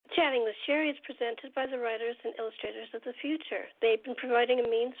Chatting with Sherri is presented by the writers and illustrators of the future. They've been providing a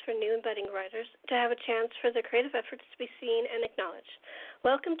means for new and budding writers to have a chance for their creative efforts to be seen and acknowledged.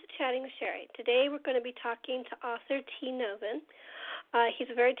 Welcome to Chatting with Sherri. Today we're going to be talking to author Novan. He's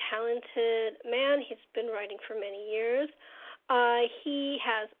a very talented man. He's been writing for many years. He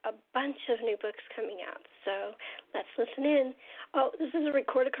has a bunch of new books coming out, so let's listen in. Oh, this is a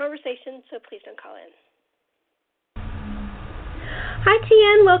recorded conversation, so please don't call in. Hi,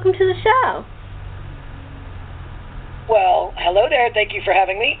 TN. Welcome to the show. Well, hello there. Thank you for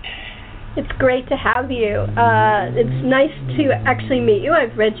having me. It's great to have you. It's nice to actually meet you.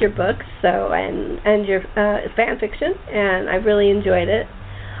 I've read your books, and your fan fiction, and I've really enjoyed it.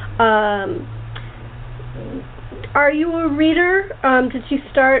 Are you a reader? Did you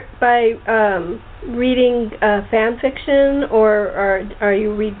start by reading fan fiction, or are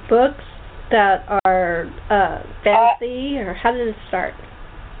you read books that are fantasy, or how did it start?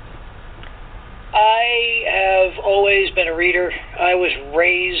 I have always been a reader. I was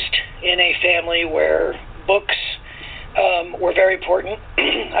raised in a family where books were very important.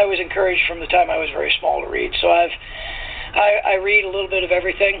 I was encouraged from the time I was very small to read, so I read a little bit of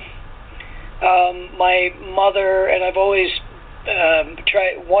everything. My mother, and I've always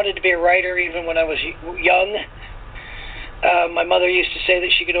wanted to be a writer even when I was young. My mother used to say that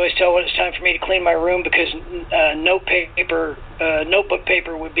she could always tell when it's time for me to clean my room because notebook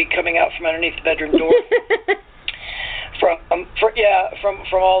paper would be coming out from underneath the bedroom door. from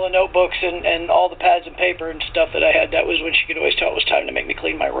all the notebooks and all the pads and paper and stuff that I had. That was when she could always tell it was time to make me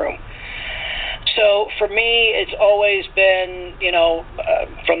clean my room. So for me, it's always been,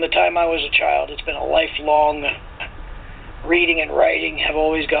 from the time I was a child, it's been a lifelong reading and writing have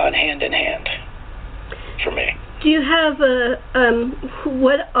always gone hand in hand for me. Do you have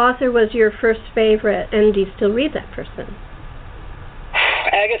what author was your first favorite, and do you still read that person?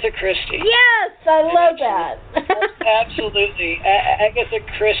 Agatha Christie. Yes, I love that. Absolutely. Agatha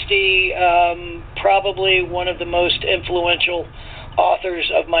Christie, probably one of the most influential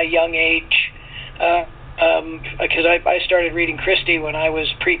authors of my young age, because I started reading Christie when I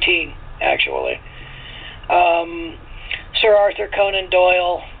was preteen, actually. Sir Arthur Conan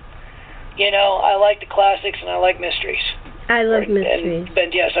Doyle. I like the classics and I like mysteries. I love mysteries.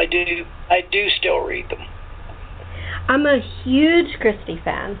 And yes, I do still read them. I'm a huge Christie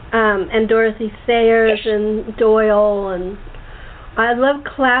fan, and Dorothy Sayers and Doyle, and I love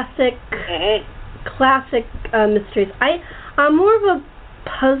classic mysteries. I'm more of a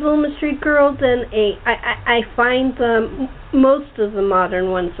puzzle mystery girl than I find most of the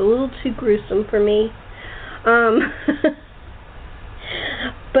modern ones a little too gruesome for me.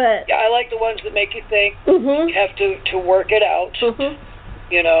 But yeah, I like the ones that make you think. You have to work it out,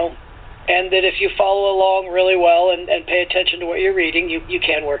 and that if you follow along really well and pay attention to what you're reading, you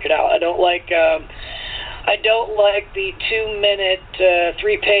can work it out. I don't like the 2-minute,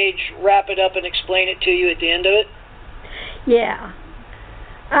 3-page wrap it up and explain it to you at the end of it. Yeah.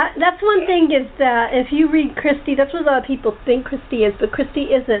 That's one thing is that if you read Christie, that's what a lot of people think Christie is, but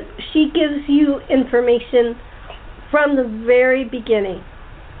Christie isn't. She gives you information from the very beginning,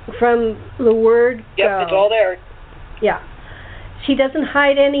 from the word go. Yep, it's all there. Yeah. She doesn't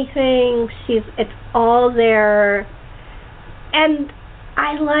hide anything. It's all there. And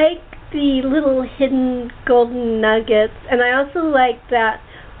I like the little hidden golden nuggets, and I also like that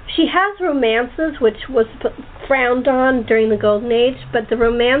she has romances, which was frowned on during the Golden Age, but the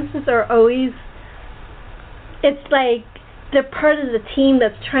romances are always, it's like they're part of the team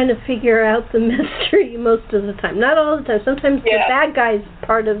that's trying to figure out the mystery most of the time. Not all the time. Sometimes the bad guy's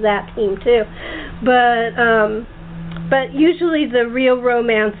part of that team too. But usually the real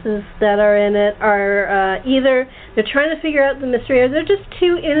romances that are in it are either they're trying to figure out the mystery, or they're just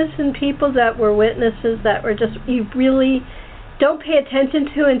two innocent people that were witnesses that were just, you really don't pay attention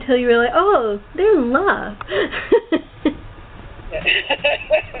to until you realize, oh, they're in love.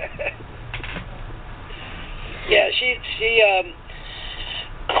 Yeah, she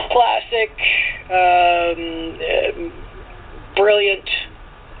classic, brilliant,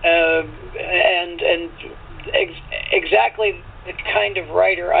 and exactly the kind of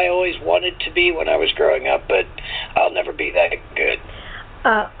writer I always wanted to be when I was growing up, but I'll never be that good.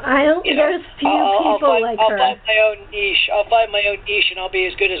 I don't. There's few people like her. I'll find my own niche. I'll find my own niche, and I'll be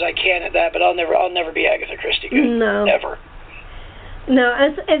as good as I can at that. But I'll never be Agatha Christie good. No, never. No,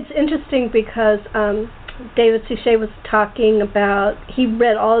 it's interesting because David Suchet was talking about, he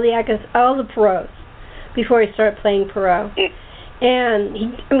read all the Poirots before he started playing Poirot, and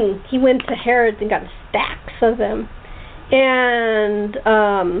he went to Harrods and got stacks of them, and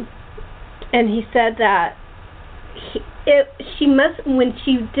he said that she must, when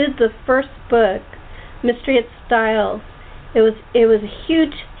she did the first book, Mystery at Styles, it was a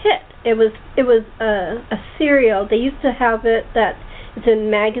huge hit. It was a serial. They used to have it's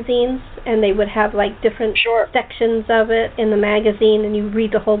in magazines, and they would have like different sections of it in the magazine, and you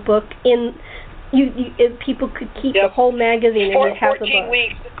read the whole book in. People could keep the whole magazine, and you have the book.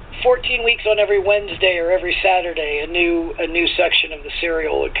 14 weeks on every Wednesday or every Saturday, a new section of the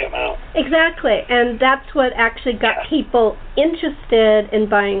serial would come out. Exactly, and that's what actually got people interested in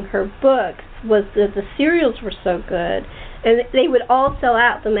buying her books, was that the serials were so good, and they would all sell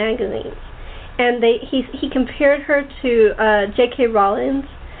out the magazines. And he compared her to J.K. Rowling,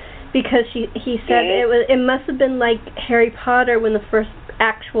 because he said it must have been like Harry Potter when the first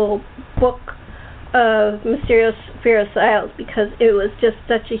actual book of Mysterious Fear Styles, because it was just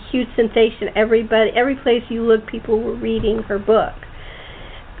such a huge sensation. Every place you look, people were reading her book.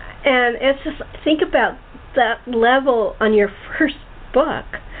 And it's just, think about that level on your first book.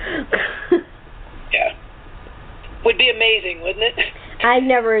 Yeah. Would be amazing, wouldn't it? I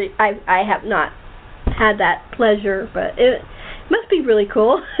have not had that pleasure, but it must be really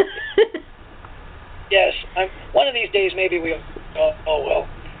cool. Yes. One of these days maybe we all will.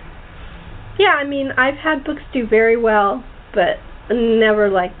 Yeah, I mean, I've had books do very well, but never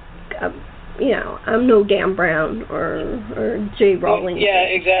like, I'm no Dan Brown or J. Rowling. Yeah,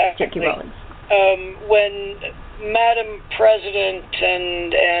 exactly. J.K. Rowling. When Madam President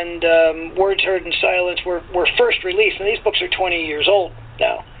and Words Heard in Silence were first released, and these books are 20 years old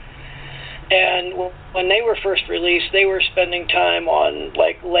now, and when they were first released, they were spending time on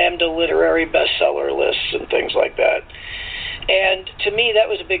like Lambda literary bestseller lists and things like that. And to me, that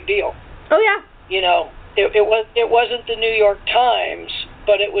was a big deal. Oh yeah. It wasn't the New York Times,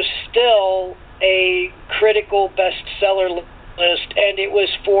 but it was still a critical bestseller list, and it was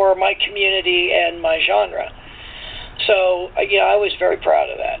for my community and my genre. So I was very proud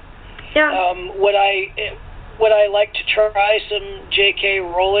of that. Yeah. Would I like to try some J.K.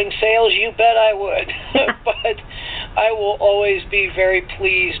 Rowling sales? You bet I would. But I will always be very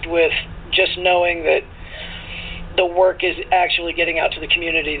pleased with just knowing that the work is actually getting out to the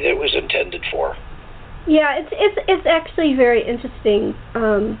community that it was intended for. Yeah, it's actually very interesting.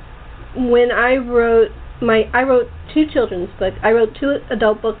 When I wrote two children's books. I wrote 2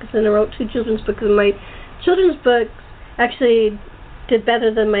 adult books, and I wrote 2 children's books. And my children's books actually did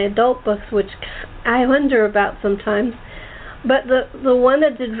better than my adult books, which I wonder about sometimes. But the one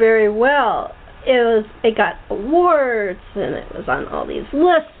that did very well, it got awards, and it was on all these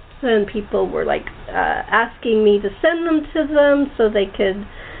lists, and people were like asking me to send them to them so they could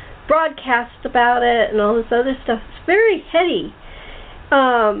broadcast about it and all this other stuff. It's very heady.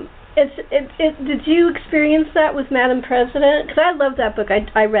 Did you experience that with Madam President? Because I love that book.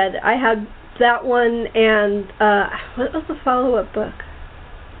 I read it. I had that one, and what was the follow-up book?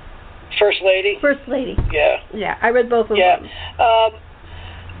 First Lady. First Lady. Yeah. Yeah, I read both of them. Yeah.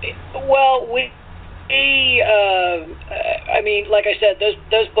 Well, I mean, like I said,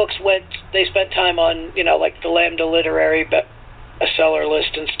 those books they spent time on, like the Lambda literary bestseller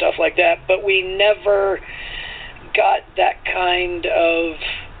list and stuff like that, but we never got that kind of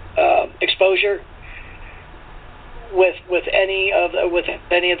exposure with any of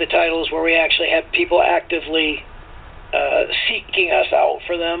the titles where we actually had people actively seeking us out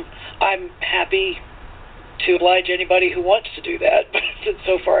for them. I'm happy to oblige anybody who wants to do that, but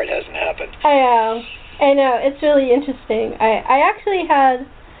so far it hasn't happened. I know. It's really interesting. I actually had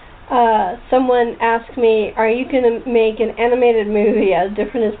someone ask me, are you going to make an animated movie as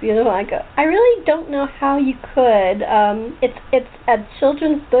Different is Beautiful? I go, I really don't know how you could. It's a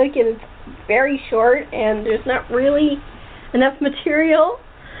children's book, and it's very short, and there's not really enough material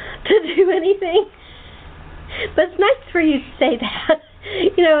to do anything. But it's nice for you to say that.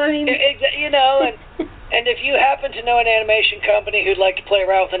 I mean... And if you happen to know an animation company who'd like to play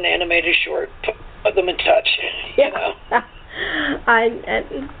around with an animated short, put them in touch.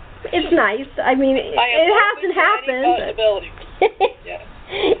 It's nice. I mean, it hasn't happened. Yeah.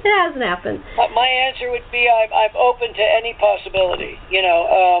 It hasn't happened. My answer would be I'm open to any possibility.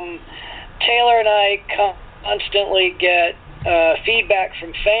 Taylor and I constantly get feedback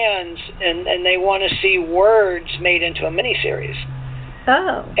from fans, and they want to see words made into a miniseries.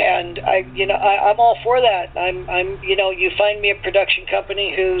 Oh. And I'm all for that. You find me a production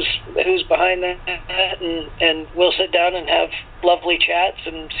company who's behind that, and we'll sit down and have lovely chats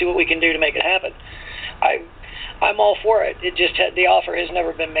and see what we can do to make it happen. I'm all for it. It just the offer has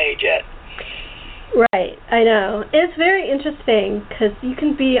never been made yet. Right, I know. It's very interesting because you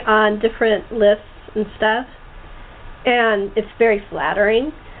can be on different lists and stuff, and it's very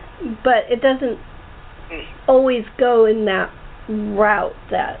flattering, but it doesn't always go in that route.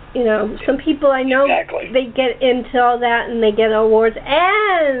 That, you know, some people I know, they get into all that and they get awards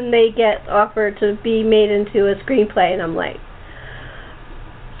and they get offered to be made into a screenplay, and I'm like,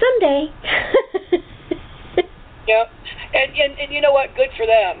 someday. Yeah, and you know what? Good for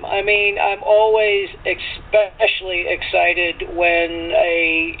them. I mean, I'm always especially excited when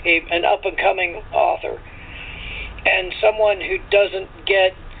an up and coming author and someone who doesn't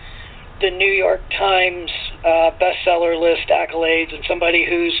get the New York Times bestseller list accolades, and somebody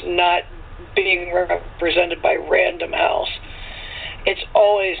who's not being represented by Random House. It's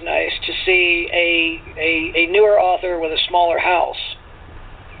always nice to see a newer author with a smaller house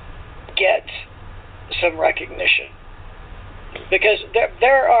get some recognition, because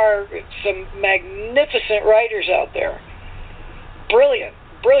there are some magnificent writers out there, brilliant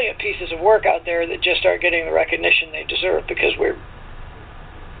pieces of work out there that just aren't getting the recognition they deserve because we're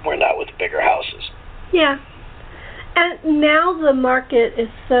not with the bigger houses. Yeah, and now the market is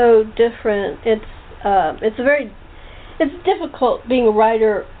so different. It's difficult being a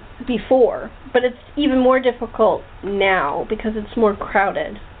writer before, but it's even more difficult now because it's more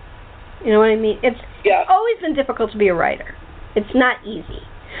crowded. You know what I mean? It's always been difficult to be a writer. It's not easy.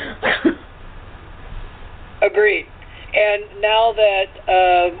 Agreed. And now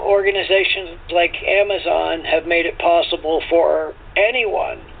that organizations like Amazon have made it possible for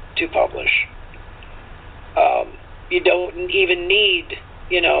anyone to publish, you don't even need,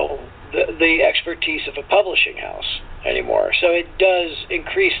 you know, the expertise of a publishing house anymore. So it does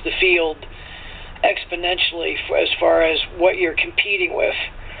increase the field exponentially as far as what you're competing with,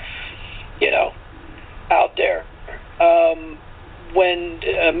 you know, out there. When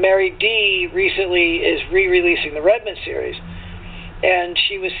Mary D. recently is re-releasing the Redmond series, and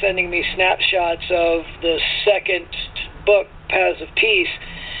she was sending me snapshots of the second book, Paths of Peace,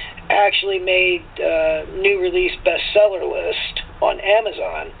 actually made new release bestseller list on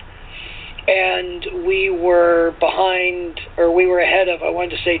Amazon, and we were behind, or we were ahead of, I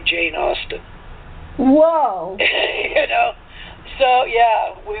wanted to say, Jane Austen. Whoa! You know? So,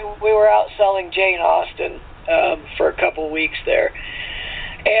 yeah, we were outselling Jane Austen for a couple of weeks there.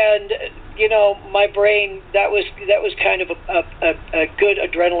 And, you know, my brain, that was kind of a good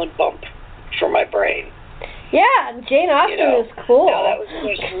adrenaline bump for my brain. Yeah, Jane Austen, you know, is cool. Now it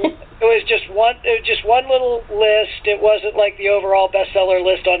was just one little list. It wasn't like the overall bestseller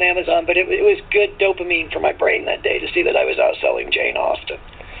list on Amazon, but it was good dopamine for my brain that day to see that I was outselling Jane Austen.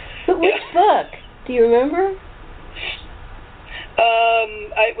 But which book? Do you remember?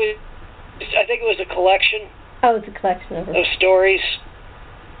 I think it was a collection. Oh, it's a collection of stories.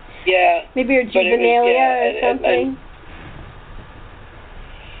 Yeah. Maybe your Juvenilia or something.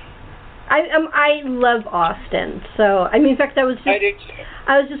 I love Austen. So I mean, in fact, I was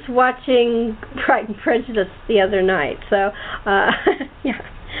just watching Pride and Prejudice the other night. So yeah,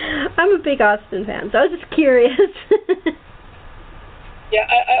 I'm a big Austen fan. So I was just curious. Yeah,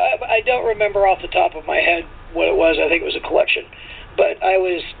 I don't remember off the top of my head what it was. I think it was a collection, but I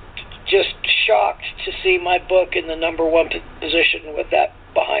was just shocked to see my book in the number one position with that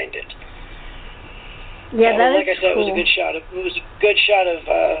behind it. Yeah, that like is I said, cool. It was a good shot of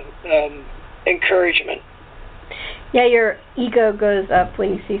encouragement. Yeah, your ego goes up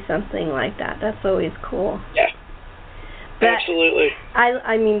when you see something like that. That's always cool. Yeah, absolutely.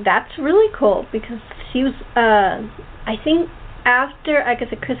 I mean, that's really cool because she was, I think, after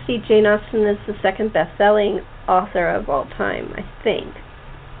Agatha Christie, Jane Austen is the second best-selling author of all time, I think.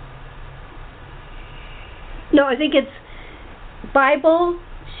 No, I think it's Bible,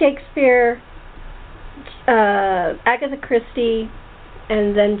 Shakespeare, Agatha Christie,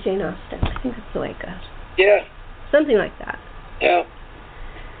 and then Jane Austen. I think that's the way it goes. Yeah. Something like that. Yeah.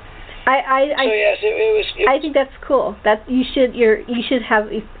 I think that's cool. That you should have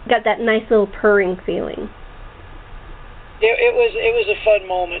got that nice little purring feeling. It was a fun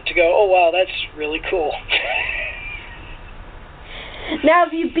moment to go, oh wow, that's really cool. Now,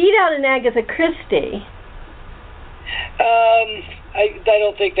 if you beat out an Agatha Christie, I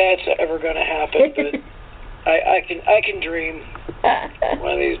don't think that's ever going to happen, but I can dream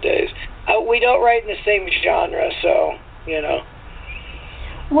one of these days. We don't write in the same genre, so you know.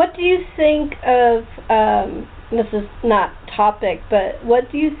 What do you think of? This is not topic, but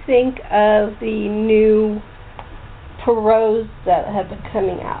what do you think of the new prose that have been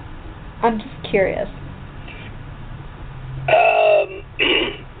coming out? I'm just curious.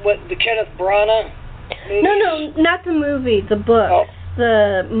 What, the Kenneth Branagh movies? No, not the movie. The books,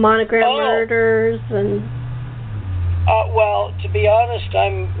 the Monogram Murders, and. Well, to be honest,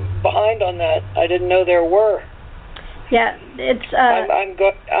 I'm behind on that. I didn't know there were. Yeah, it's. I'm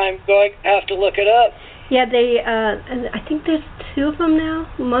going to have to look it up. Yeah, they, and I think there's 2 of them now.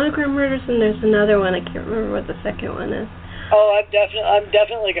 Monogram Murders, and there's another one. I can't remember what the second one is. Oh, I'm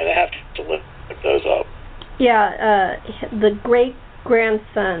definitely going to have to look those up. Yeah, the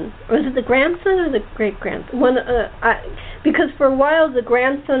great-grandson. Was it the grandson or the great-grandson? Because for a while the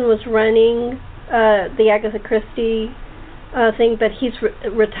grandson was running the Agatha Christie thing, but he's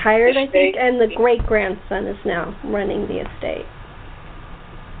retired, I think, and the great-grandson is now running the estate.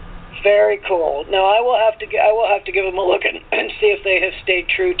 Very cool. No, I will have to give them a look and see if they have stayed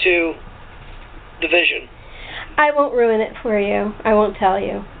true to the vision. I won't ruin it for you. I won't tell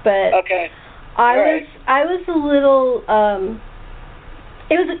you, but okay. I was a little.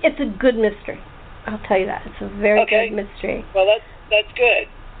 It's a good mystery. I'll tell you that. It's a very good mystery. Well, that's good.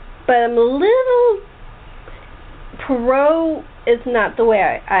 But I'm a little. Poirot is not the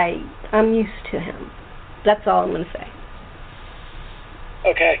way I'm used to him. That's all I'm going to say.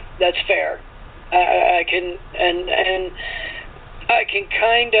 Okay, that's fair. I can I can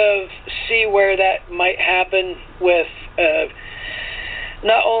kind of see where that might happen with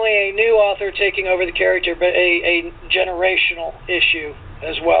not only a new author taking over the character, but a generational issue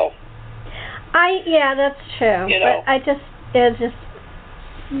as well. Yeah, that's true. You know, but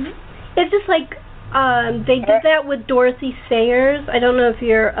it's just like they did that with Dorothy Sayers. I don't know if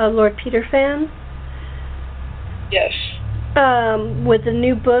you're a Lord Peter fan. Yes. With the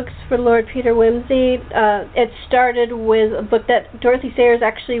new books for Lord Peter Wimsey, it started with a book that Dorothy Sayers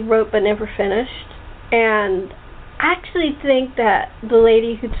actually wrote but never finished. And I actually think that the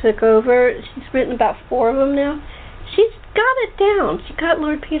lady who took over, she's written about 4 of them now, she's got it down. She got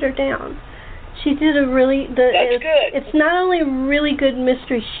Lord Peter down. She did a really... That's good. It's not only a really good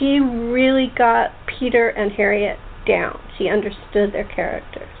mystery, she really got Peter and Harriet down. She understood their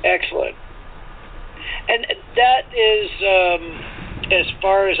characters. Excellent. And that is, as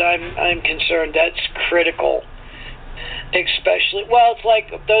far as I'm concerned, that's critical. Especially, well, it's like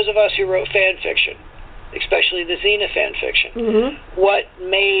those of us who wrote fan fiction, especially the Xena fan fiction. Mm-hmm. What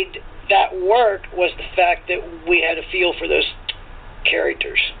made that work was the fact that we had a feel for those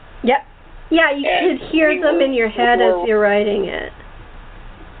characters. Yep. Yeah, you could hear them in your head as you're writing it.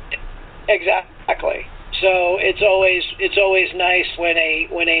 Exactly. So it's always nice when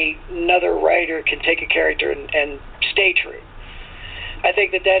another writer can take a character and stay true. I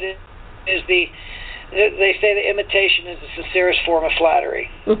think that is they say that imitation is the sincerest form of flattery.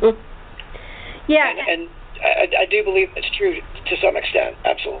 Mm-hmm. Yeah, and I do believe it's true to some extent.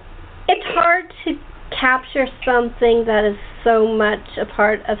 Absolutely. It's hard to capture something that is so much a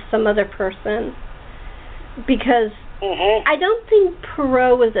part of some other person, because I don't think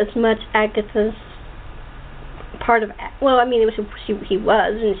Poirot was as much Agatha's part of. Well, I mean, he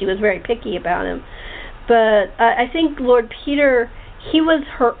was, and she was very picky about him. But I think Lord Peter, he was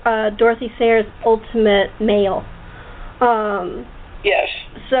her Dorothy Sayers' ultimate male. Yes.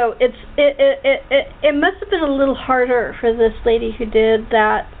 So it must have been a little harder for this lady who did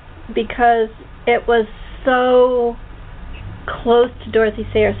that, because it was so close to Dorothy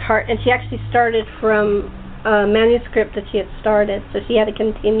Sayers' heart, and she actually started from a manuscript that she had started, so she had to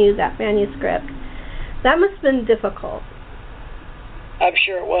continue that manuscript. That must have been difficult. I'm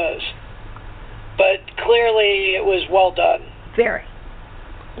sure it was. But clearly it was well done. Very.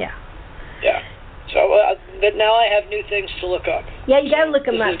 Yeah. Yeah. So but now I have new things to look up. Yeah, you gotta look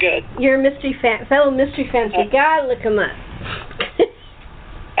them up. This is good. You're a mystery fan, fellow mystery fans. You gotta look them up.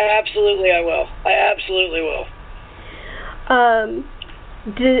 Absolutely, I will. I absolutely will.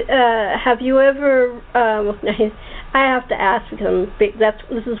 Have you ever? I have to ask because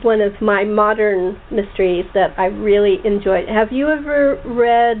this is one of my modern mysteries that I really enjoyed. Have you ever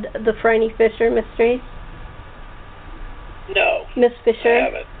read the Phryne Fisher mysteries? No. Miss Fisher? I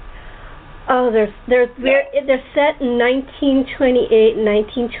haven't. Oh, they're set in 1928 and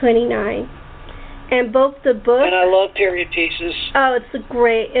 1929, and both the books. And I love period pieces. Oh,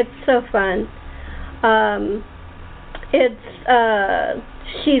 it's so fun.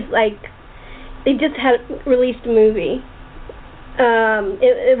 She's like, they just had released a movie.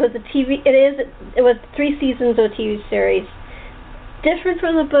 It was a TV. It was 3 seasons of a TV series. Different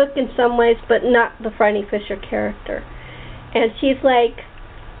from the book in some ways, but not the Phryne Fisher character. And she's like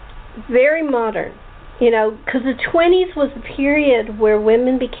very modern, because the 20s was a period where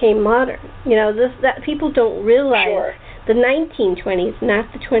women became modern. That people don't realize. Sure. The 1920s,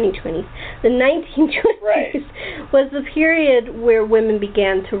 not the 2020s. The 1920s was the period where women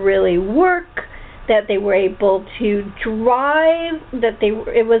began to really work, that they were able to drive,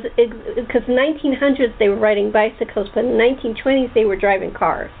 because in the 1900s they were riding bicycles, but in the 1920s they were driving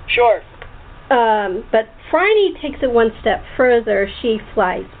cars. Sure. But Phryne takes it one step further. She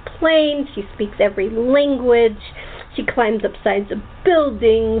flies plane. She speaks every language. She climbs up sides of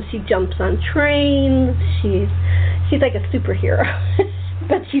buildings. She jumps on trains. She's like a superhero,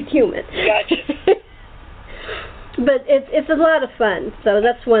 but she's human. Gotcha. But it's a lot of fun. So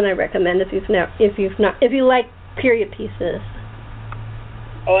that's one I recommend if you like period pieces.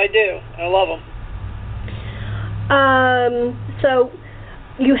 Oh, I do. I love them. So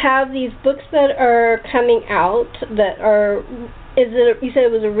you have these books that are coming out that are. You said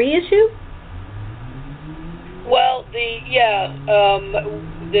it was a reissue? Well,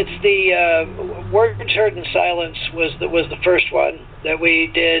 it's the Words Heard in Silence was the first one that we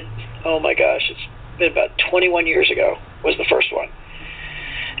did. Oh my gosh, it's been about 21 years ago. Was the first one,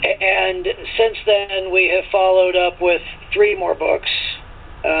 and since then we have followed up with 3 more books: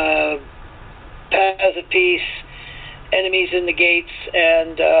 Paths of Peace, Enemies in the Gates,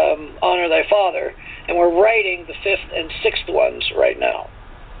 and Honor Thy Father. And we're writing the 5th and 6th ones right now.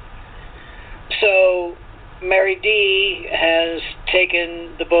 So Mary D. has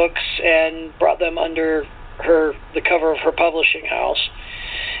taken the books and brought them under the cover of her publishing house,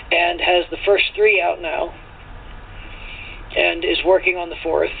 and has the first 3 out now, and is working on the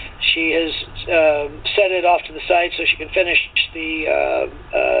 4th. She has set it off to the side so she can finish the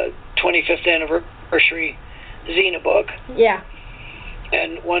 25th anniversary Xena book. Yeah.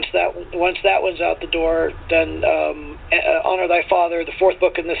 And once that one's out the door, then Honor Thy Father, the 4th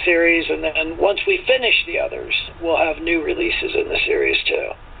book in the series, and then once we finish the others, we'll have new releases in the series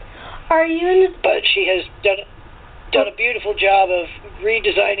too. Are you? But she has done a beautiful job of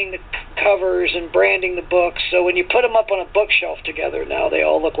redesigning the covers and branding the books. So when you put them up on a bookshelf together, now they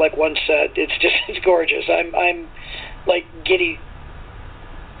all look like one set. It's gorgeous. I'm like giddy.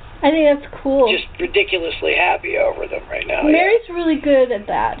 I think that's cool. Just ridiculously happy over them right now. Mary's really good at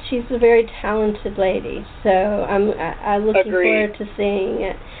that. She's a very talented lady, so I'm looking forward to seeing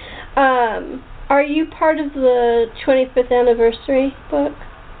it. Are you part of the 25th anniversary book?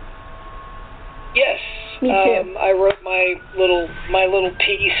 Yes. Me too. I wrote my little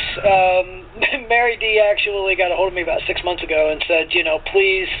piece. Mary D. actually got a hold of me about 6 months ago and said,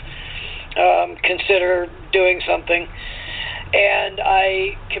 please consider doing something. And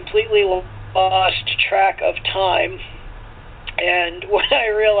I completely lost track of time. And when I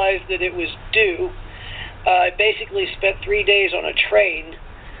realized that it was due, I basically spent 3 days on a train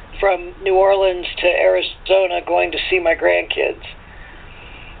from New Orleans to Arizona going to see my grandkids.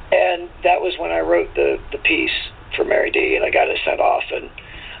 And that was when I wrote the piece for Mary D. And I got it sent off. And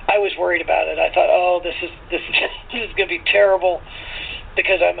I was worried about it. I thought, this is going to be terrible,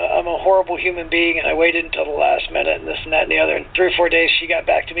 because I'm a horrible human being, and I waited until the last minute, and this and that and the other. And 3 or 4 days, she got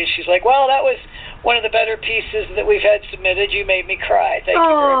back to me. She's like, well, that was one of the better pieces that we've had submitted. You made me cry. Thank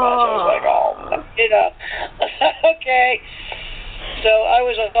you very much. I was like, okay. So I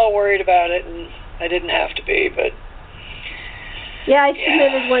was all worried about it, and I didn't have to be, but... Yeah, I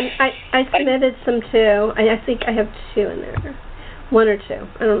submitted one. I submitted some, too. I think I have 2 in there. 1 or 2.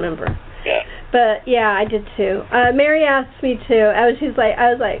 I don't remember. Yeah. But yeah, I did too. Mary asked me too. I was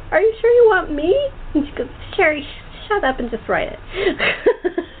like, "Are you sure you want me?" And she goes, "Sherri, shut up and just write it."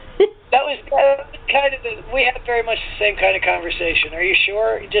 That was kind of we had very much the same kind of conversation. Are you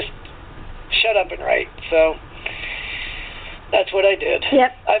sure? Just shut up and write. So that's what I did.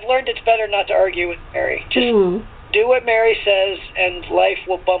 Yep. I've learned it's better not to argue with Mary. Just do what Mary says, and life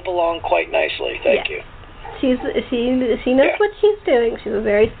will bump along quite 6nicely. Thank you. She knows what she's doing. She's a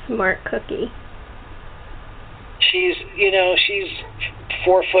very smart cookie. She's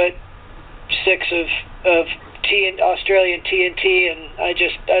 4'6" of Australian TNT, and I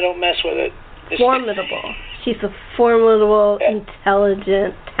don't mess with it. Formidable. She's a formidable,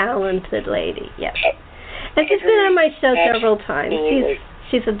 intelligent, talented lady. Yes. Yep. And she's been on my show several times.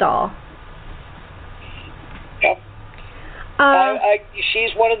 She's a doll. Yep.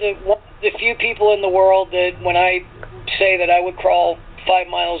 She's one of the few people in the world that when I say that I would crawl 5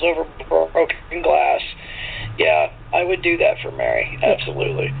 miles over broken glass, yeah, I would do that for Mary.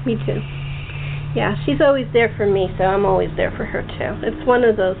 Absolutely. Me too. Yeah, she's always there for me, so I'm always there for her too. It's one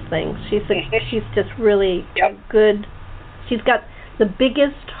of those things. She's just really good. She's got the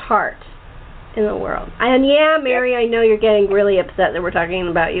biggest heart in the world. And yeah, Mary, I know you're getting really upset that we're talking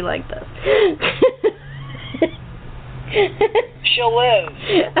about you like this. She'll live.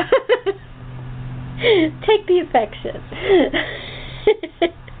 Take the affection.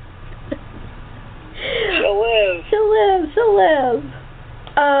 She'll live. She'll live.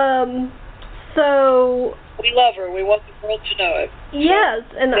 So we love her. We want the world to know it. Yes,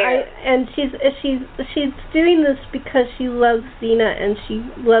 and she's doing this because she loves Xena and she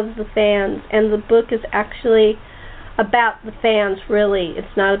loves the fans, and the book is actually about the fans, really.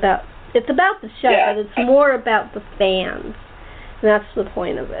 It's about the show, but it's more about the fans. And that's the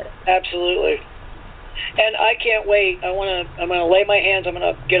point of it. Absolutely. And I can't wait. I'm gonna lay my hands. I'm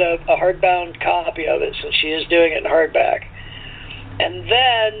gonna get a hardbound copy of it, since she is doing it in hardback. And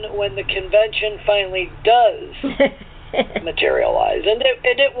then when the convention finally does materialize, and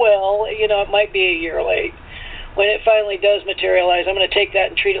it will, it might be a year late. When it finally does materialize, I'm going to take that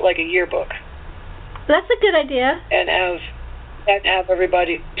and treat it like a yearbook. That's a good idea. And have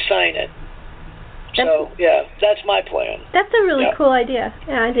everybody sign it. So yeah, that's my plan. That's a really cool idea.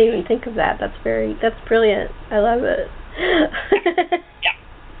 Yeah, I didn't even think of that. That's brilliant. I love it. Yeah.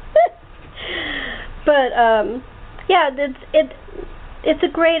 But it's a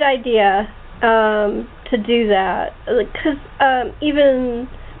great idea to do that, because even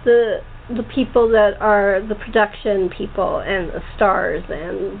the people that are the production people and the stars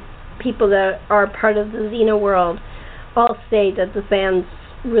and people that are part of the Xena world all say that the fans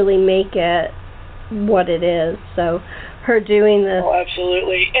really make it what it is. So her doing this. Oh,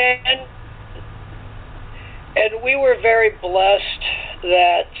 absolutely. And we were very blessed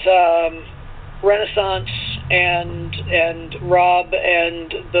that Renaissance and Rob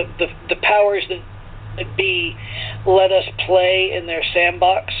and the powers that be let us play in their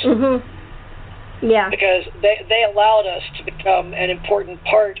sandbox. Mm-hmm. Yeah. Because they allowed us to become an important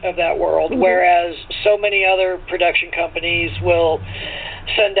part of that world, whereas so many other production companies will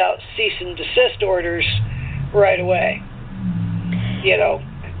send out cease and desist orders right away.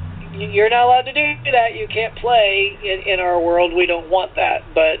 You're not allowed to do that. You can't play in our world. We don't want that.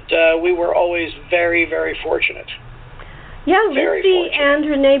 But we were always very, very fortunate. Yeah, Lucy and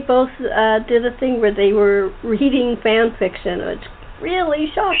Renee both did a thing where they were reading fan fiction, which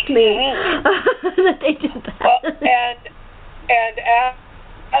really shocked me that they did that. Well, and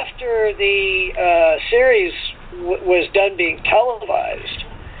after the series was done being televised,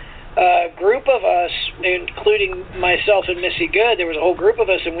 a group of us, including myself and Missy Good, there was a whole group of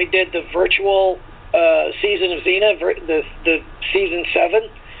us, and we did the virtual season of Xena, the season 7,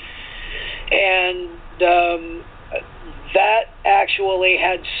 and that actually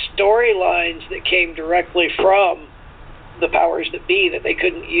had storylines that came directly from the powers that be that they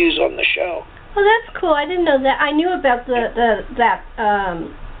couldn't use on the show. Oh, that's cool. I didn't know that. I knew about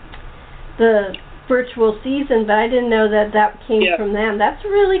the virtual season, but I didn't know that came from them. That's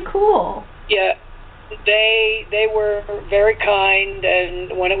really cool. Yeah, they were very kind,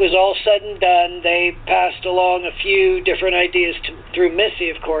 and when it was all said and done, they passed along a few different ideas through Missy,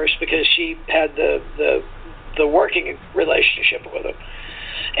 of course, because she had the working relationship with them.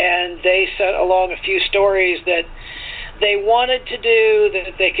 And they sent along a few stories that they wanted to do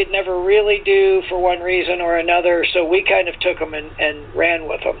that they could never really do for one reason or another, so we kind of took them and ran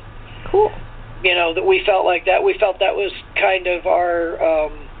with them. Cool. That we felt like that. We felt that was kind of our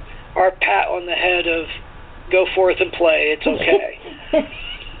pat on the head of go forth and play. It's okay.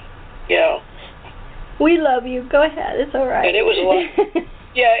 We love you. Go ahead. It's all right. And it was a lot.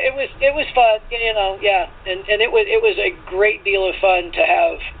 Yeah, it was fun. And it was a great deal of fun to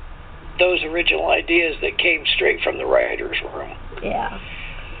have those original ideas that came straight from the writer's room. Yeah.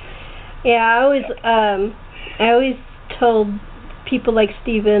 Yeah, I always told people like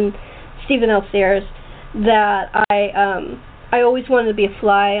Stephen L. Sayers that I always wanted to be a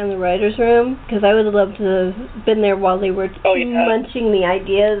fly on the writer's room, because I would have loved to have been there while they were munching the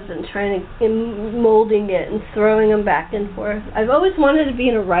ideas and molding it and throwing them back and forth. I've always wanted to be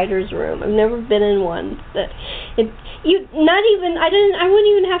in a writer's room. I've never been in one. I wouldn't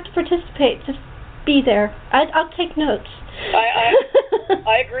even have to participate. Just be there. I'll take notes.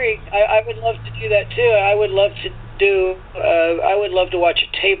 I agree. I would love to do that too. I would love to watch a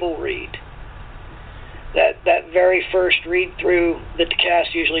table read. That very first read through that the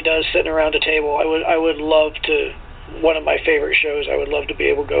cast usually does, sitting around a table. I would love to. One of my favorite shows. I would love to be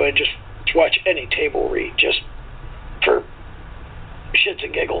able to go and just watch any table read, just for shits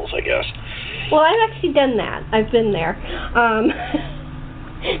and giggles, I guess. Well, I've actually done that. I've been there.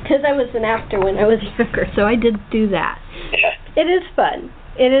 Because I was an actor when I was younger, so I did do that. Yeah. It is fun.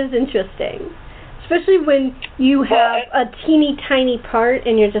 It is interesting. Especially when you have a teeny tiny part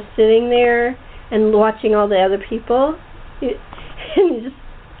and you're just sitting there and watching all the other people. And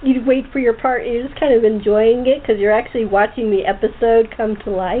you wait for your part, and you're just kind of enjoying it because you're actually watching the episode come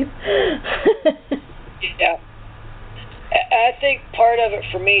to life. Yeah. I think part of it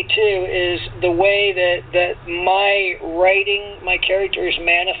for me, too, is the way that my writing, my characters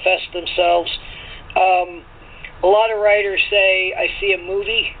manifest themselves. A lot of writers say, I see a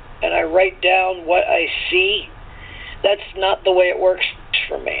movie, and I write down what I see. That's not the way it works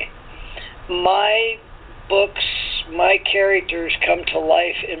for me. My books my characters come to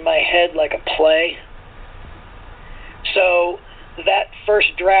life in my head like a play. So that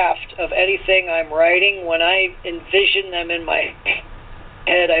first draft of anything I'm writing, when I envision them in my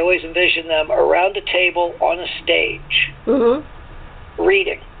head, I always envision them around a table on a stage,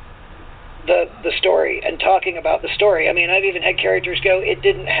 reading the story and talking about the story. I mean, I've even had characters go, "It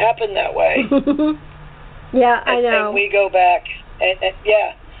didn't happen that way." Yeah, I know. And we go back, and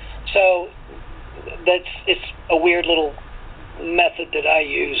yeah. So it's a weird little method that I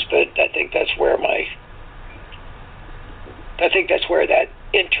use, but I think that's where that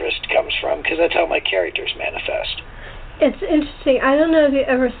interest comes from, because that's how my characters manifest. It's interesting. I don't know if you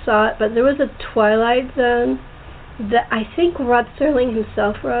ever saw it, but there was a Twilight Zone that I think Rod Serling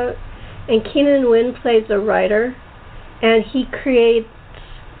himself wrote, and Keenan Wynn plays a writer, and he creates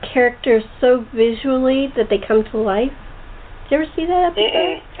characters so visually that they come to life. Did you ever see that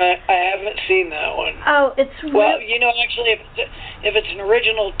episode? I haven't seen that one. Oh, it's well, actually, if it's an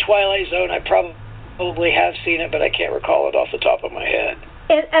original Twilight Zone, I probably have seen it, but I can't recall it off the top of my head.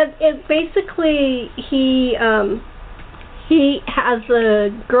 It basically he has a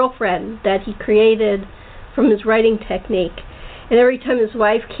girlfriend that he created from his writing technique, and every time his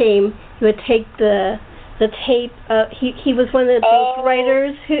wife came, he would take the tape. He was one of those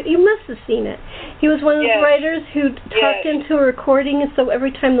writers who, you must have seen it. He was one of those writers who talked into a recording, and so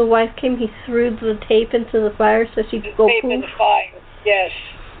every time the wife came, he threw the tape into the fire so she'd go tape poof. In the fire. Yes.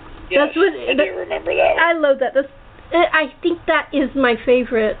 That's what I do remember that one. I love that. I think that is my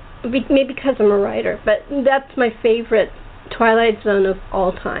favorite, maybe because I'm a writer, but that's my favorite Twilight Zone of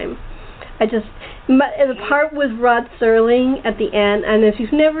all time. The part with Rod Serling at the end, and if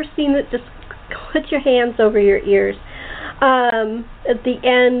you've never seen it, just put your hands over your ears. At the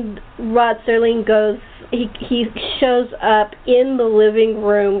end, Rod Serling goes, he shows up in the living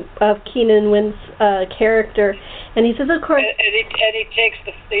room of Keenan Wynn's character, and he says, of course... And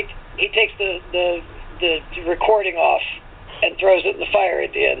he takes the recording off and throws it in the fire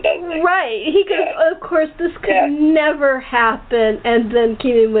at the end, doesn't he? Right. He goes, of course, this could never happen. And then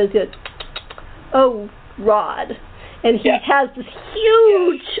Keenan Wynn goes, "Oh, Rod." And he has this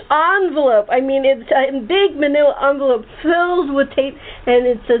huge envelope. I mean, it's a big manila envelope filled with tape, and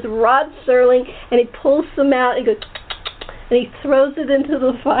it says Rod Serling, and he pulls them out and goes, and he throws it into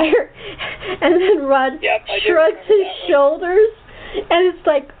the fire. And then Rod shrugs his shoulders, and it's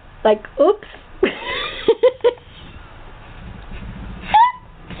like, oops.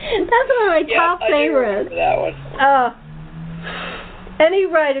 That's one of my top favorites. I do remember that one. Any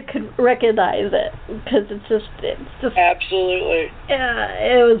writer could recognize it, because it's just absolutely. Yeah,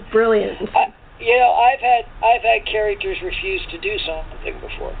 it was brilliant. I've had characters refuse to do something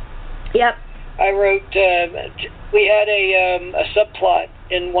before. Yep. I wrote. We had a subplot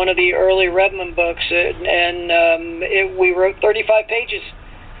in one of the early Redmond books, and we wrote 35 pages.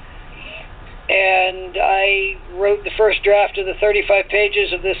 And I wrote the first draft of the 35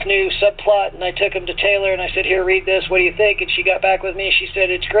 pages of this new subplot, and I took them to Taylor, and I said, "Here, read this. What do you think?" And she got back with me. She said,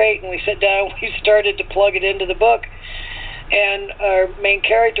 "It's great." And we sat down. We started to plug it into the book. And our main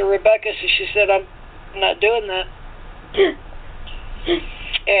character, Rebecca, she said, "I'm not doing that."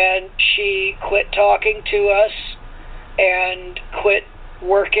 And she quit talking to us and quit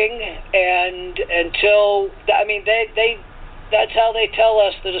working. And until, I mean, that's how they tell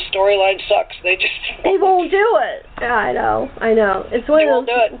us that a storyline sucks. They won't do it. Yeah, I know. It's one of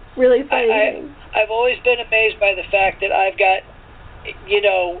those really funny things. I've always been amazed by the fact that I've got,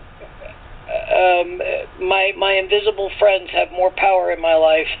 my invisible friends have more power in my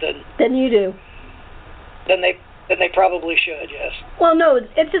life than you do. Than they probably should. Yes. Well, no,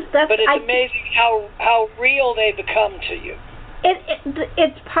 it's just that. But it's amazing how real they become to you.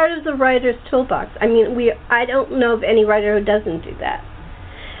 It's part of the writer's toolbox. I mean, I don't know of any writer who doesn't do that.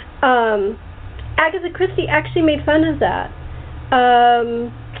 Agatha Christie actually made fun of that.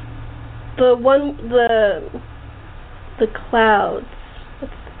 The clouds.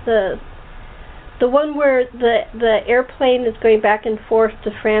 The one where the airplane is going back and forth to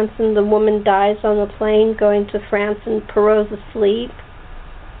France, and the woman dies on the plane going to France, and Perrault's asleep.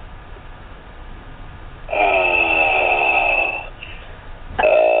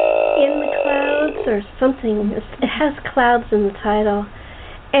 In the Clouds or something. It has clouds in the title.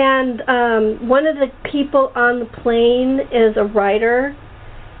 And one of the people on the plane is a writer,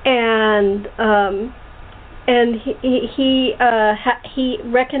 and he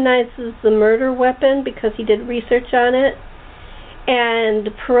recognizes the murder weapon because he did research on it. And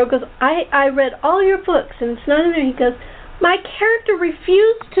Perrault goes, I read all your books, and it's not in there. He goes, my character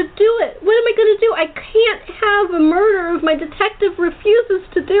refused to do it. What am I going to do? I can't have a murder if my detective refuses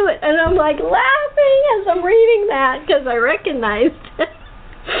to do it. And I'm like laughing as I'm reading that,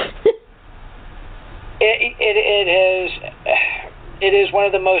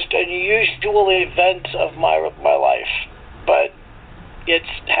 most unusual event of my life, but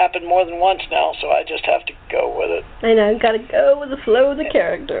it's happened more than once now, so I just have to go with it. I know, got to go with the flow of the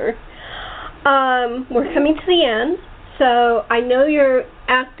character. We're coming to the end, so I know you're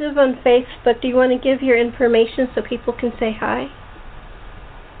active on Facebook. Do you want to give your information so people can say hi?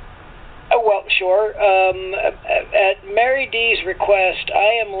 Oh, well, sure. At Mary D's request,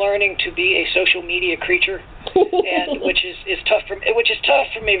 I am learning to be a social media creature, and which is tough for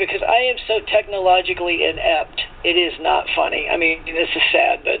me because I am so technologically inept. It is not funny. I mean, this is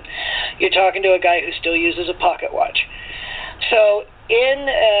sad, but you're talking to a guy who still uses a pocket watch. So, in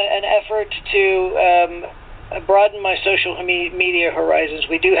an effort to broaden my social media horizons,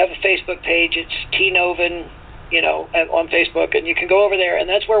 we do have a Facebook page. It's Novan, on Facebook, and you can go over there, and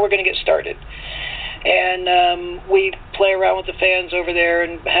that's where we're going to get started. And we play around with the fans over there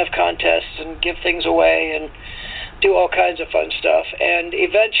and have contests and give things away and do all kinds of fun stuff. And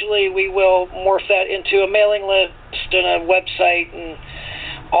eventually we will morph that into a mailing list and a website and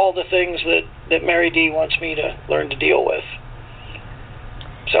all the things that Mary D wants me to learn to deal with.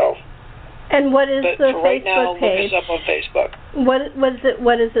 So. And what is the for right Facebook now, page? Look us up on Facebook. What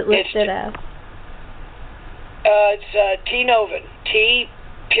is it listed as? It's Novan,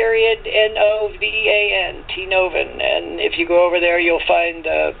 T.Novan, Novan, and if you go over there, you'll find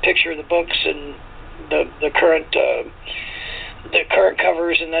a picture of the books and the current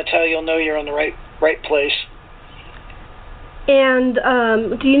covers, and that's how you'll know you're on the right place. And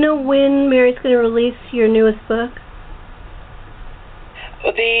do you know when Mary's going to release your newest book?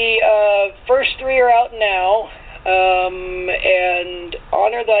 The first 3 are out now. And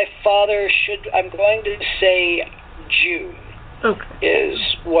Honor Thy Father I'm going to say June. Okay. Is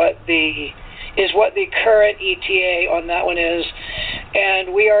what the current ETA on that one is,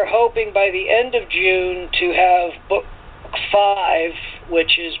 and we are hoping by the end of June to have book 5,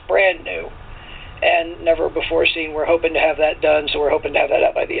 which is brand new and never before seen. We're hoping to have that done, so we're hoping to have that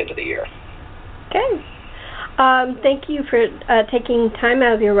out by the end of the year. Okay. Thank you for taking time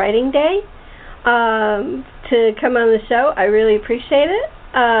out of your writing day to come on the show. I really appreciate it.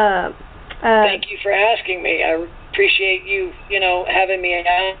 Thank you for asking me. I appreciate you, having me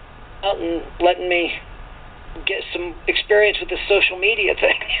out and letting me get some experience with the social media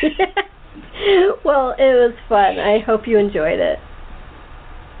thing. Well, it was fun. I hope you enjoyed it.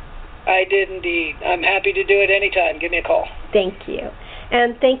 I did indeed. I'm happy to do it anytime. Give me a call. Thank you.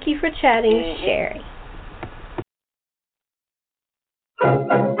 And thank you for chatting with Sherri.